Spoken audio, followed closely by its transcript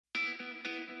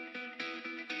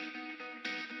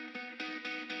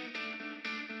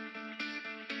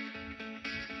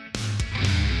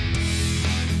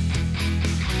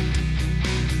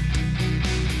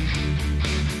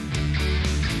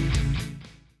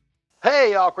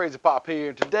Hey y'all, Crazy Pop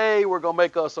here. Today we're gonna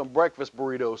make us some breakfast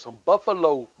burritos, some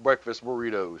Buffalo breakfast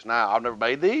burritos. Now, I've never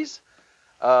made these.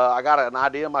 I got an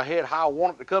idea in my head how I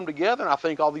want it to come together, and I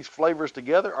think all these flavors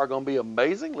together are gonna be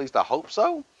amazing. At least I hope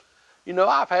so. You know,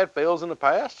 I've had fails in the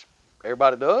past.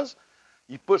 Everybody does.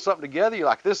 You put something together, you're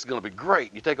like, this is gonna be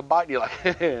great. You take a bite, and you're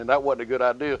like, that wasn't a good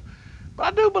idea. But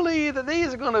I do believe that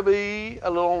these are gonna be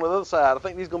a little on the other side. I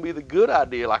think these are gonna be the good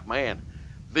idea. Like, man,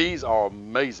 these are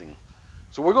amazing.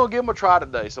 So we're gonna give them a try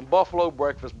today, some Buffalo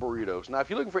breakfast burritos. Now, if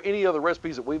you're looking for any other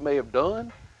recipes that we may have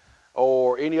done,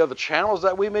 or any other channels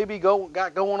that we maybe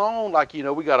got going on, like, you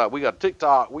know, we got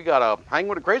TikTok, we got a Hang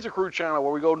with the Crazy Crew channel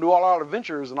where we go and do all our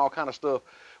adventures and all kind of stuff.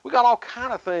 We got all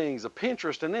kind of things, a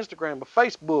Pinterest and Instagram, a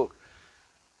Facebook,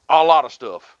 a lot of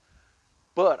stuff.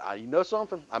 But you know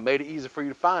something? I made it easy for you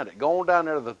to find it. Go on down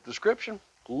there to the description,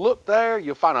 look there,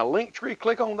 you'll find a link tree,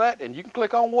 click on that, and you can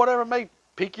click on whatever may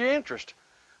pique your interest.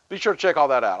 Be sure to check all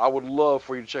that out. I would love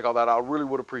for you to check all that out. I really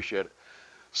would appreciate it.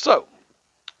 So,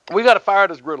 we got to fire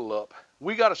this griddle up.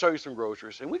 We got to show you some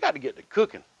groceries, and we got to get to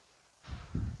cooking.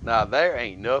 Now, there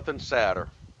ain't nothing sadder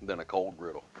than a cold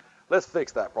griddle. Let's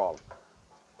fix that problem.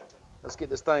 Let's get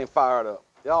this thing fired up.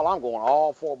 Y'all, I'm going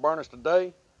all 4 burners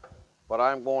today, but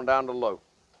I'm going down to low,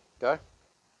 okay?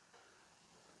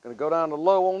 Gonna go down to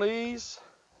low on these,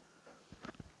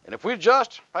 and if we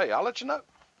adjust, hey, I'll let you know.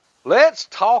 Let's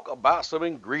talk about some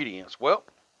ingredients. Well,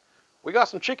 we got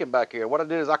some chicken back here. What I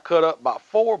did is I cut up about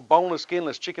 4 boneless,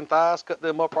 skinless chicken thighs, cut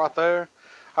them up right there.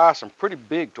 I have some pretty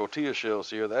big tortilla shells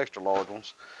here, the extra large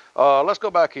ones. Let's go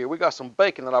back here. We got some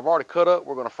bacon that I've already cut up.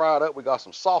 We're gonna fry it up. We got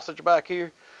some sausage back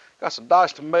here. Got some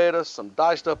diced tomatoes, some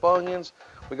diced up onions.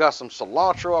 We got some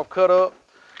cilantro I've cut up.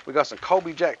 We got some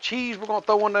Kobe Jack cheese we're gonna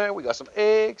throw in there. We got some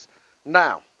eggs.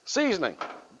 Now, seasoning.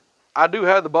 I do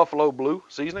have the Buffalo Blue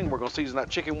seasoning we're gonna season that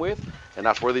chicken with, and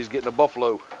that's where these get in the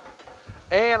Buffalo.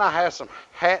 And I have some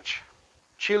Hatch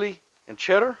chili and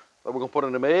cheddar that we're gonna put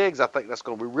in them eggs. I think that's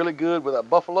gonna be really good with that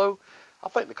Buffalo. I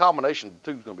think the combination of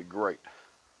the two is gonna be great.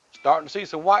 Starting to see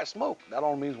some white smoke. That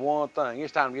only means one thing.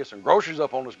 It's time to get some groceries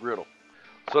up on this griddle.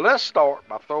 So let's start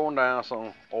by throwing down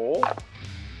some oil,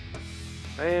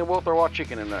 and we'll throw our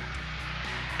chicken in there.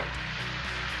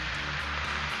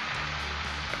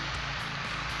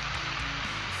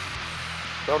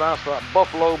 Throw down some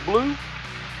Buffalo Blue and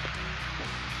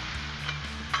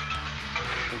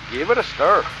give it a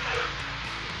stir.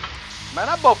 Man,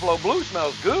 that Buffalo Blue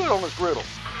smells good on this griddle.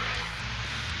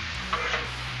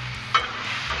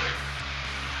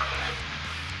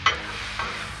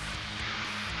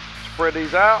 Spread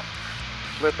these out,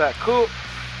 let that cook.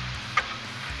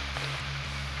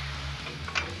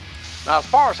 Now, as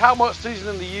far as how much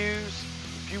seasoning to use,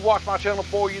 if you watch my channel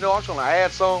before, you know I'm just gonna add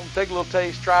some, take a little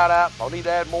taste, try it out. If I need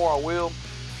to add more, I will.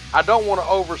 I don't want to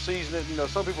over season it. You know,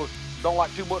 some people don't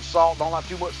like too much salt, don't like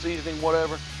too much seasoning,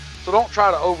 whatever. So don't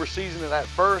try to over season it at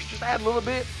first. Just add a little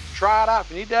bit, try it out.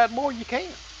 If you need to add more, you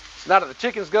can. So now that the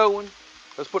chicken's going,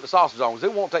 let's put the sausage on, because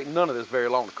it won't take none of this very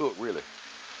long to cook, really.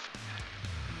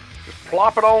 Just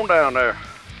plop it on down there.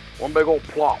 One big old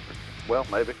plop. Well,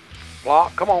 maybe.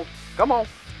 Plop, come on, come on,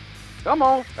 come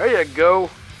on. There you go.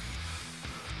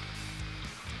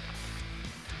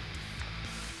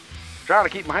 Trying to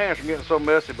keep my hands from getting so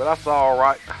messy, but that's all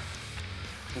right.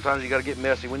 Sometimes you gotta get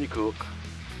messy when you cook.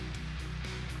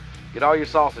 Get all your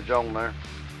sausage on there.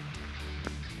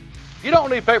 You don't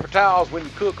need paper towels when you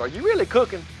cook. Are you really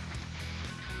cooking?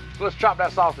 So let's chop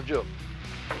that sausage up.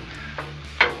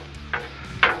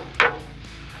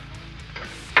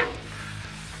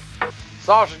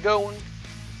 Sausage going,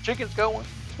 chicken's going.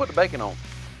 Let's put the bacon on.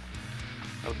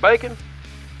 Now the bacon,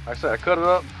 like I said, I cut it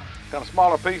up, kind of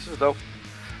smaller pieces though.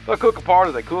 They'll cook apart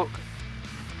as they cook.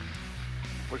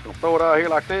 We're just gonna throw it out here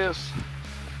like this.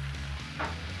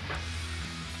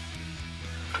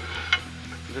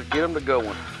 Just get them to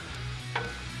going.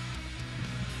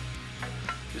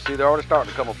 You see, they're already starting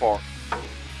to come apart.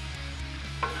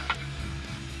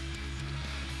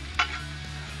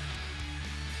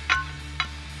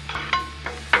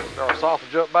 Throw our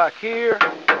sausage up back here.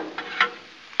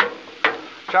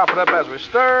 Chop it up as we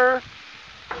stir.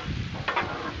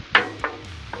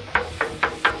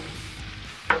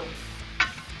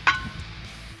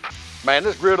 Man,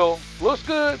 this griddle looks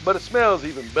good, but it smells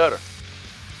even better.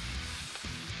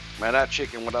 Man, that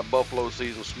chicken with that buffalo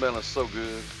season smelling so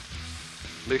good.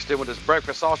 Mixed in with this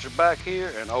breakfast sausage back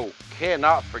here, and oh,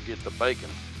 cannot forget the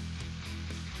bacon.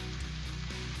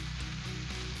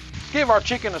 Let's give our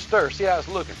chicken a stir, see how it's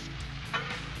looking.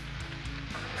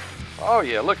 Oh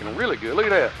yeah, looking really good, look at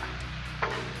that.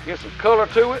 Get some color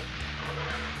to it.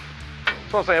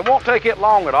 So I'm saying, it won't take it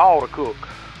long at all to cook.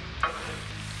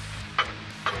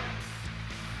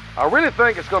 I really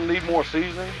think it's gonna need more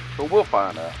seasoning, so we'll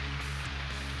find out.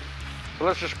 So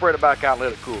let's just spread it back out and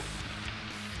let it cool.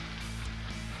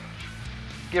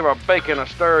 Give our bacon a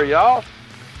stir, y'all.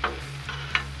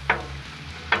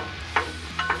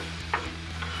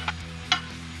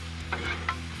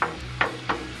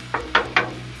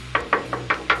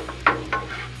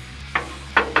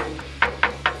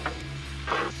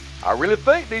 I really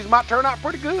think these might turn out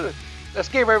pretty good. Let's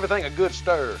give everything a good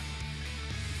stir.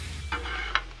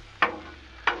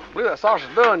 I believe that sausage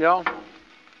is done, y'all.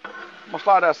 I'm gonna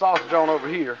slide that sausage on over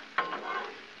here.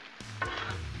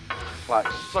 Like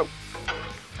so.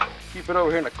 Keep it over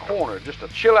here in the corner just to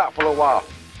chill out for a little while.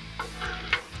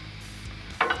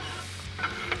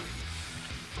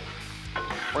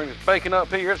 Bring this bacon up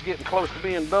here. It's getting close to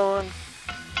being done.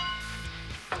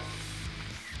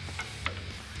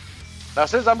 Now,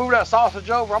 since I moved that sausage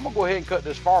over, I'm gonna go ahead and cut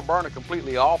this far burner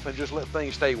completely off and just let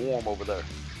things stay warm over there.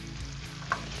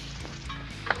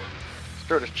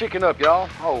 Stir this chicken up, y'all.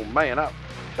 Oh man,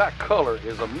 that color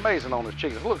is amazing on this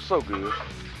chicken. It looks so good.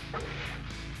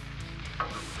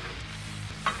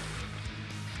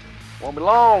 Won't be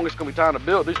long, it's gonna be time to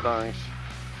build these things.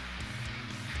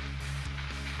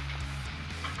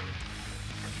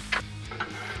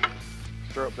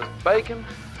 Stir up this bacon.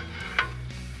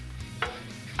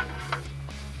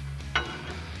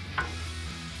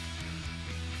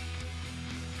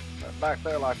 Back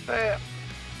there like that.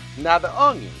 Now the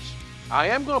onions, I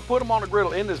am going to put them on the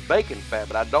griddle in this bacon fat,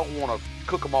 but I don't want to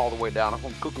cook them all the way down. I'm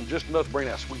going to cook them just enough to bring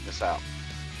that sweetness out.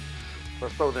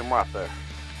 Let's throw them right there.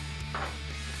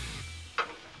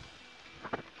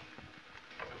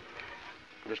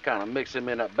 Just kind of mix them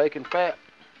in that bacon fat,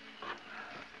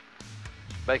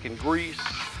 bacon grease,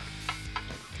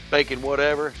 bacon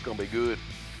whatever. It's going to be good.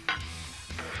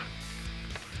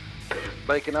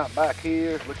 Bacon out back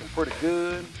here, it's looking pretty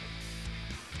good.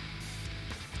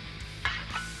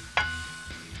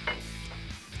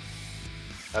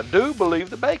 I do believe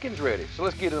the bacon's ready, so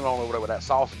let's get it on over there with that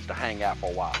sausage to hang out for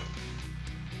a while.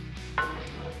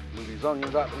 Move these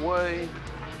onions out the way.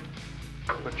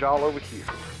 Put y'all over here.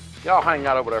 Y'all hang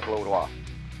out over there for a little while.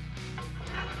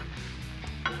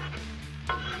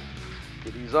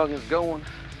 Get these onions going.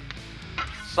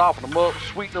 Soften them up,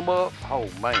 sweeten them up. Oh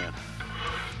man.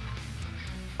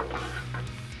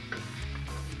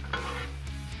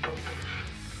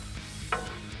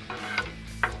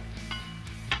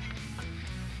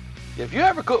 If you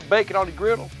ever cook bacon on the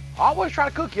griddle, always try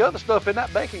to cook your other stuff in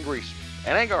that bacon grease.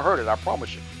 It ain't gonna hurt it, I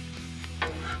promise you.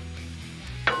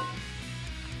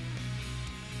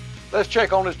 Let's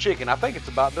check on this chicken. I think it's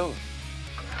about done.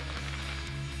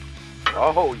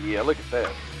 Oh yeah, look at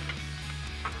that.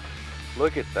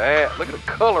 Look at that. Look at the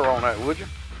color on that, would you?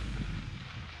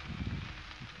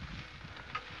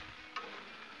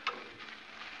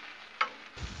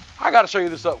 I gotta show you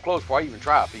this up close before I even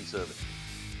try a piece of it.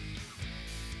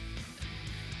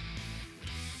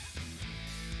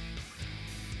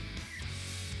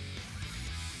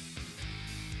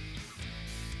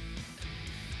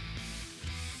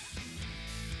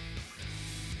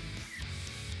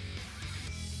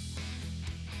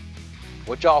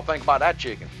 What y'all think about that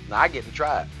chicken? Now I get to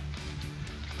try it.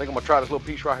 I think I'm gonna try this little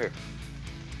piece right here.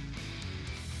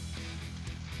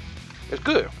 It's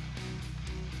good. It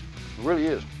really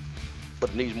is.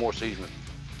 But it needs more seasoning.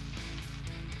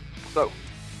 So,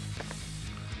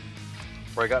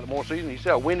 break out the more seasoning. You see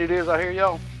how windy it is out here,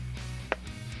 y'all?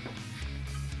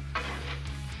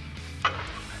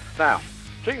 Now,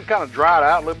 chicken's kind of dried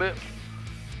out a little bit.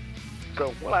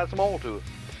 So we'll add some oil to it.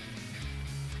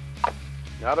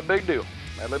 Not a big deal.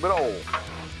 Add a little bit of oil.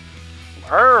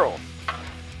 Some Earl.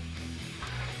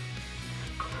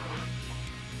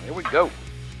 Here we go.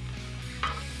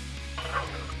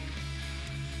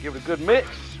 Give it a good mix.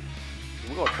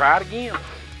 We're gonna try it again.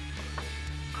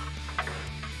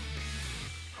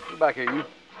 Get back here, you.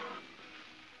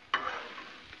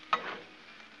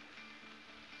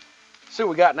 See what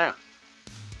we got now.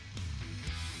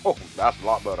 Oh, that's a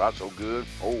lot better. That's so good.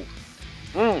 Oh,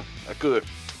 that's good.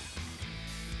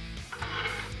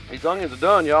 These onions are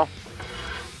done, y'all.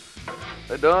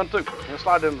 They're done too. And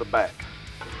slide them in the back.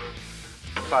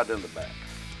 Slide them in the back.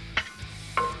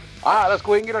 All right, let's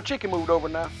go ahead and get our chicken moved over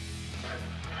now.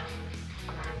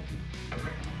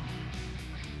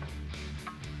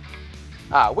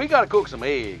 All right, we gotta cook some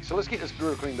eggs. So let's get this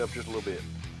grill cleaned up just a little bit.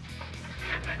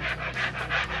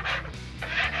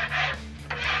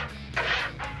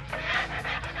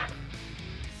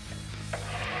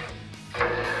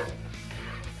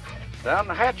 Down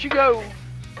the hatch you go.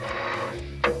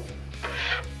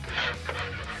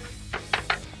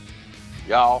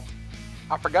 Y'all,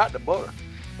 I forgot the butter,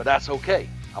 but that's okay.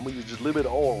 I'm gonna use just a little bit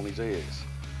of oil on these eggs.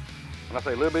 When I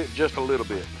say a little bit, just a little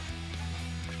bit.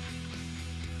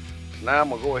 So now I'm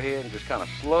gonna go ahead and just kind of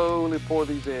slowly pour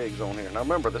these eggs on here. Now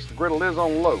remember, the griddle is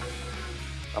on low.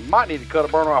 I might need to cut a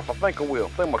burner off. I think I will. I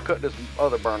think I'm gonna cut this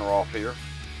other burner off here.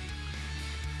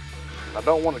 I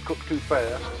don't want it to cook too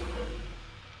fast.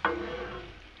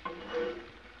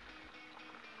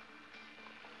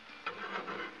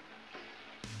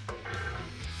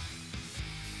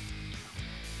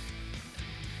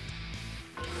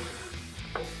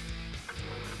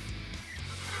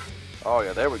 Oh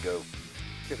yeah, there we go.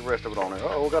 Get the rest of it on there.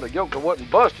 Uh-oh, got a yolk that wasn't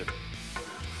busted.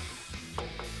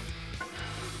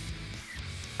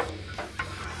 So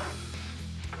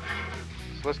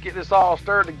let's get this all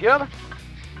stirred together.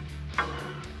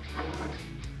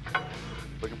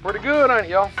 Looking pretty good, ain't it,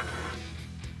 y'all?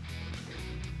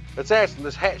 Let's add some of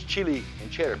this Hatch chili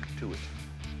and cheddar to it.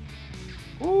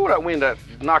 Ooh, that wind that's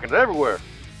knocking it everywhere.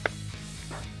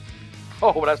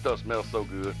 Oh, that stuff smells so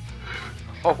good.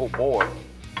 Oh boy.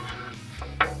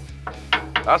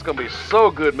 That's gonna be so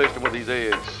good mixing with these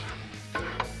eggs.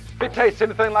 If it tastes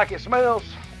anything like it smells,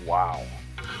 wow.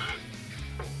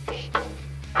 So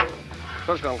I'm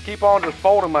just gonna keep on just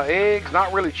folding my eggs,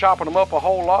 not really chopping them up a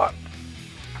whole lot.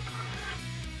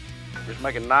 Just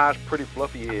making nice, pretty,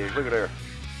 fluffy eggs. Look at there.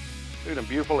 Look at them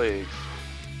beautiful eggs.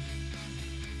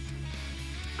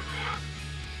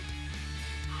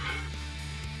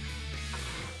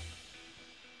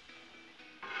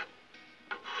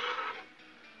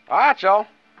 All right, y'all.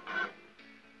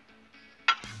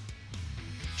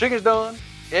 Chicken's done,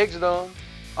 eggs done,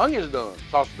 onions done,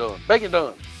 sausage done, bacon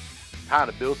done. Time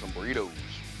to build some burritos.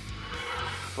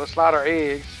 So let's slide our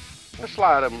eggs. Let's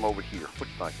slide them over here. What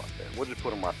you think about that? We'll just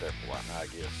put them right there for right now, I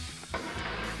guess.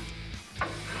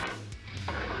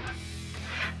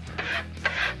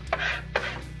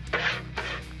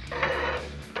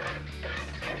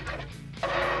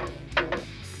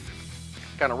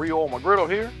 Kind of re-oil my griddle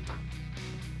here.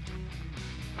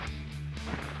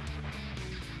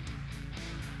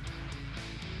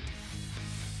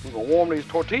 We're gonna warm these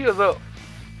tortillas up.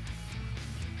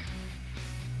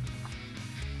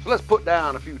 So let's put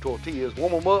down a few tortillas,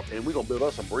 warm them up, and we're gonna build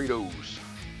us some burritos.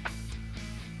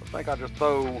 I think I just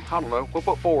throw, I don't know, we'll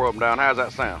put 4 of them down. How's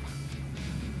that sound?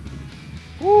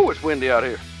 Woo, it's windy out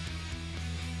here.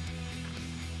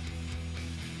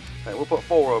 Okay, we'll put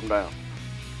 4 of them down.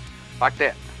 Like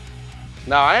that.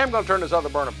 Now I am gonna turn this other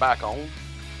burner back on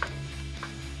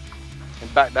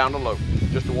and back down to low,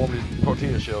 just to warm these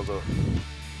tortilla shells up.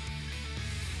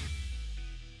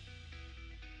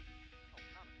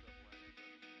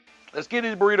 Let's give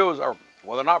these burritos, or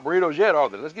well, they're not burritos yet, are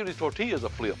they? Let's give these tortillas a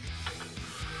flip.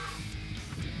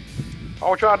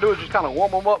 All we're trying to do is just kind of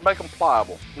warm them up, make them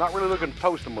pliable. Not really looking to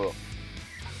toast them up.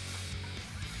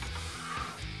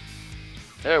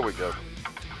 There we go.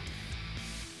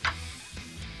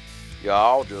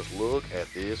 Y'all just look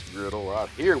at this griddle right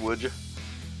here, would you?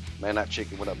 Man, that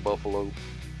chicken with that buffalo.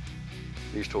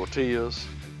 These tortillas,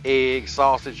 eggs,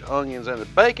 sausage, onions, and the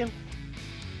bacon.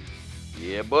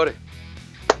 Yeah, buddy.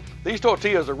 These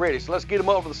tortillas are ready, so let's get them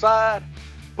up to the side,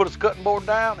 put us a cutting board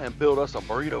down, and build us some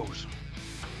burritos.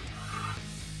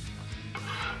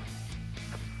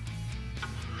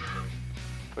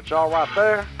 Put y'all right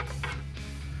there.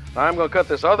 Now I'm gonna cut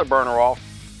this other burner off.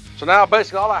 So now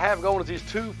basically all I have going is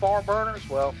these 2 far burners.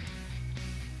 Well,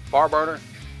 far burner,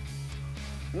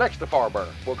 next to far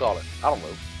burner, we'll call it. I don't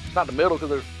know. It's not the middle because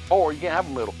there's 4, you can't have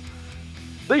a middle.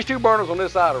 These 2 burners on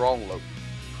this side are on low.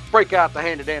 Break out the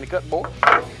handy dandy cutting board.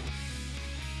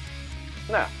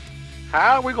 Now,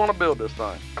 how are we gonna build this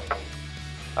thing?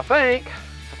 I think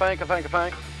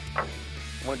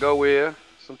I'm gonna go with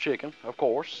some chicken, of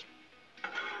course.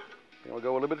 I'm gonna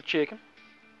go with a little bit of chicken.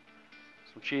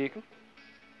 Some chicken.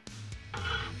 I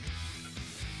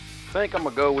think I'm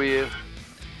gonna go with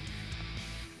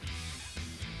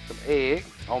some egg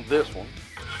on this one.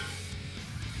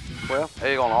 Well,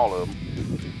 egg on all of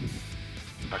them.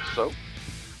 Like so. I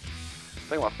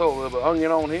think I'm gonna throw a little bit of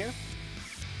onion on here.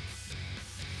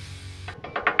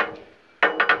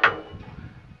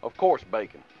 Of course,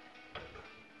 bacon.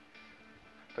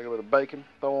 Take a little bacon,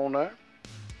 throw on there.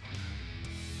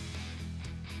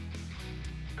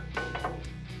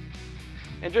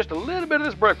 And just a little bit of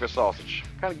this breakfast sausage.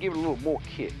 Kind of give it a little more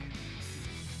kick.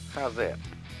 How's that?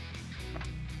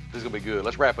 This is gonna be good.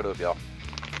 Let's wrap it up, y'all.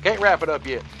 Can't wrap it up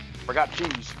yet. Forgot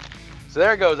cheese. So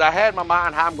there it goes. I had in my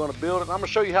mind how I'm gonna build it. I'm gonna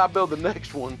show you how I build the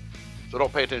next one. So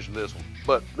don't pay attention to this one.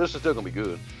 But this is still gonna be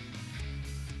good.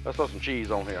 Let's throw some cheese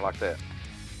on here like that.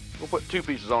 We'll put 2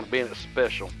 pieces on it, being it's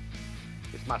special.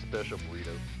 It's my special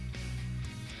burrito.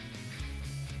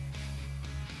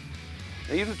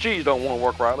 And even the cheese don't want to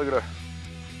work right. Look at that.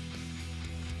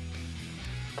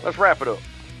 Let's wrap it up.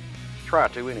 Try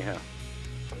to anyhow.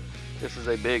 This is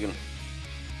a big one.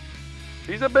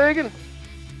 He's a big one.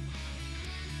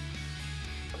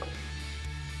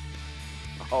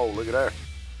 Oh, look at there.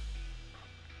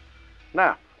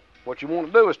 Now, what you want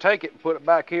to do is take it and put it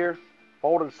back here,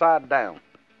 fold it side down.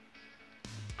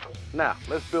 Now,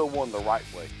 let's build one the right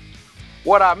way.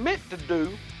 What I meant to do,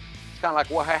 it's kind of like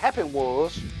what happened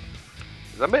was,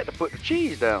 is I meant to put the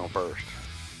cheese down first.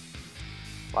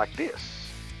 Like this.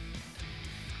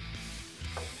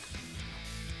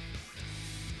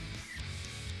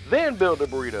 Then build the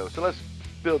burrito. So let's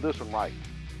build this one right.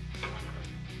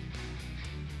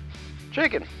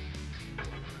 Chicken.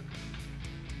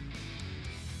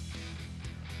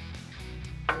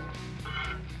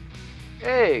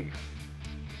 Egg.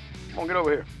 Come on, get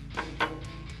over here.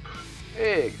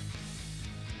 Egg.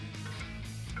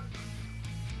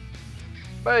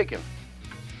 Bacon.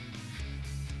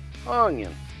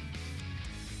 Onion.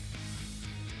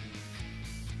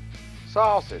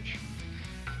 Sausage.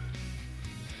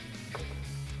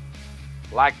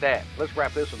 Like that. Let's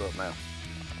wrap this one up now.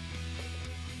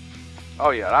 Oh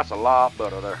yeah, that's a lot of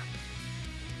butter there.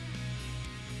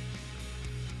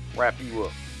 Wrap you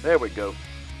up. There we go.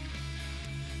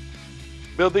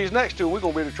 Build these next two and we're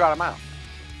going to really try them out.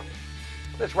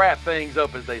 Let's wrap things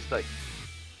up as they say.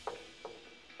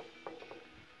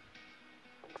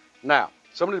 Now,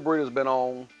 some of these burritos have been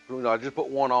on. You know, I just put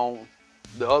one on.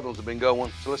 The other ones have been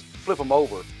going. So let's flip them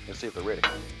over and see if they're ready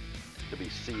to be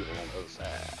sealed on the other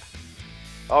side.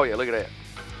 Oh yeah, look at that.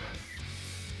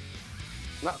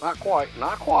 Not quite,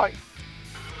 not quite.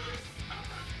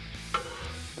 How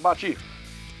about you?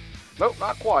 Nope,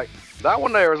 not quite. That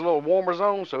one there is a little warmer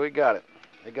zone, so it got it.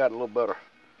 It got a little better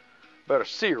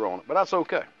sear on it, but that's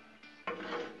okay.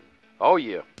 Oh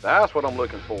yeah, that's what I'm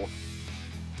looking for.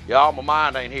 Y'all, my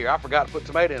mind ain't here. I forgot to put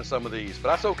tomato in some of these, but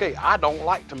that's okay. I don't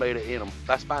like tomato in them.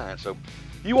 That's fine. So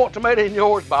if you want tomato in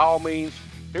yours, by all means,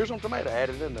 here's some tomato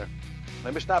added in there.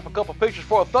 Let me snap a couple pictures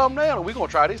for a thumbnail, and we're gonna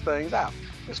try these things out.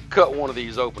 Let's cut one of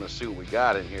these open and see what we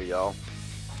got in here, y'all.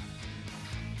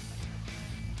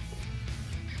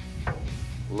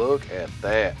 Look at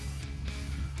that.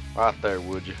 Right there,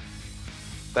 would you?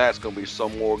 That's gonna be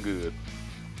some more good.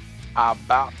 I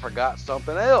about forgot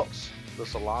something else. The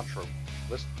cilantro.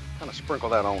 Let's kind of sprinkle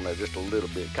that on there just a little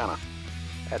bit. Kind of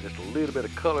add just a little bit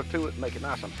of color to it, make it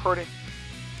nice and pretty.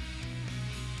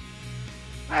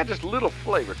 Add just a little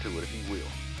flavor to it, if you will.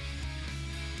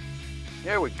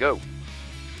 There we go.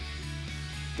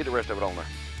 Get the rest of it on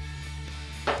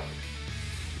there.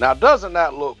 Now, doesn't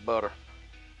that look butter?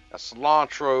 That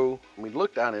cilantro. I mean,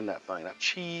 look down in that thing. That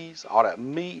cheese, all that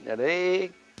meat, that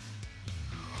egg.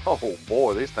 Oh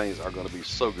boy, these things are going to be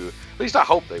so good. At least I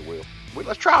hope they will.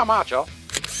 Let's try them out, y'all.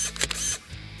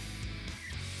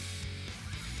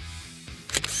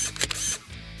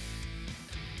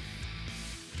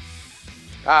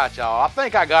 Alright, y'all, I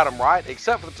think I got them right,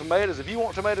 except for the tomatoes. If you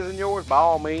want tomatoes in yours, by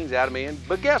all means, add them in.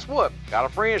 But guess what? Got a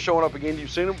friend showing up again. You've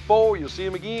seen him before, you'll see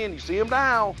him again, you see him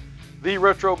now.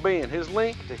 TheRetroBen. His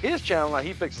link to his channel, now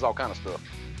he fixes all kind of stuff.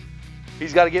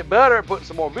 He's got to get better at putting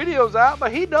some more videos out,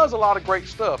 but he does a lot of great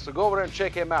stuff. So go over there and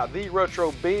check him out.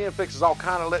 TheRetroBen fixes all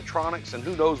kind of electronics, and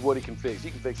who knows what he can fix.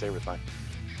 He can fix everything.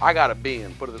 I got a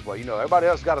bin, put it this way. You know, everybody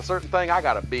else got a certain thing, I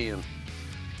got a bin.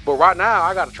 But right now,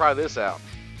 I got to try this out.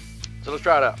 So let's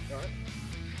try it out.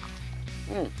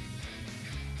 All right.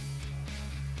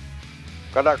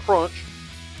 Got that crunch.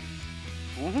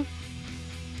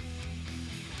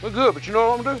 Look good, but you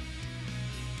know what I'm gonna do?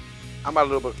 I'm add a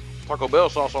little bit of Taco Bell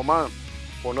sauce on mine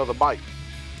for another bite.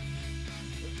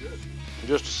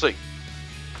 Just to see.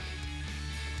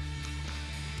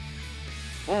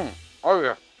 Oh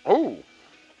yeah. Ooh.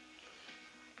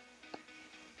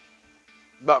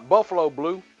 That buffalo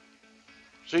blue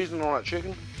seasoning on that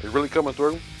chicken is really coming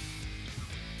through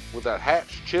with that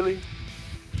Hatch chili,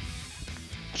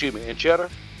 excuse me, and cheddar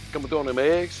coming through on them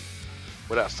eggs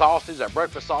with that sausage, that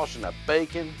breakfast sausage, and that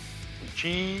bacon and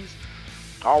cheese,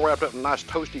 all wrapped up in a nice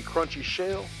toasty, crunchy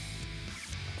shell.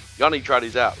 Y'all need to try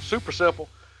these out. Super simple,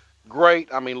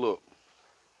 great. I mean, look,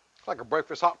 it's like a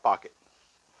breakfast hot pocket.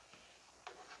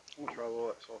 I'm gonna try a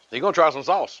little of that sauce. You're gonna try some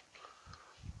sauce.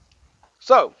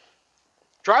 So,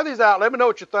 try these out. Let me know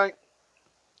what you think.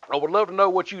 I would love to know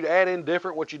what you'd add in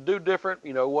different, what you do different,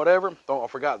 you know, whatever. I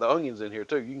forgot the onions in here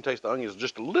too. You can taste the onions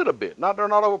just a little bit. They're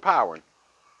not overpowering.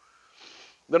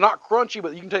 They're not crunchy,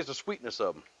 but you can taste the sweetness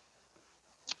of them.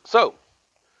 So,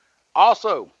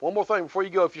 also, one more thing before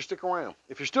you go, if you stick around,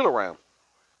 if you're still around,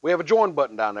 we have a join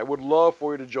button down there. We'd love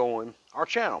for you to join our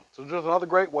channel. So just another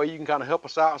great way you can kind of help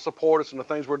us out and support us in the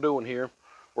things we're doing here.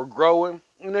 We're growing,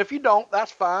 and if you don't,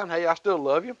 that's fine. Hey, I still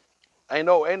love you. Ain't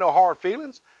no hard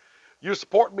feelings. You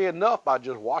support me enough by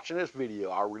just watching this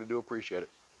video. I really do appreciate it.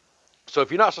 So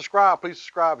if you're not subscribed, please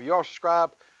subscribe. If you are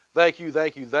subscribed, thank you,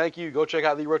 thank you, thank you. Go check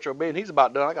out TheRetroBen. He's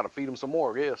about done. I got to feed him some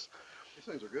more, I guess. These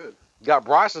things are good. Got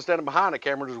Bryson standing behind the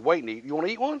camera just waiting to eat. You want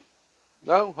to eat one?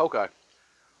 No? Okay.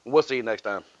 We'll see you next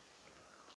time.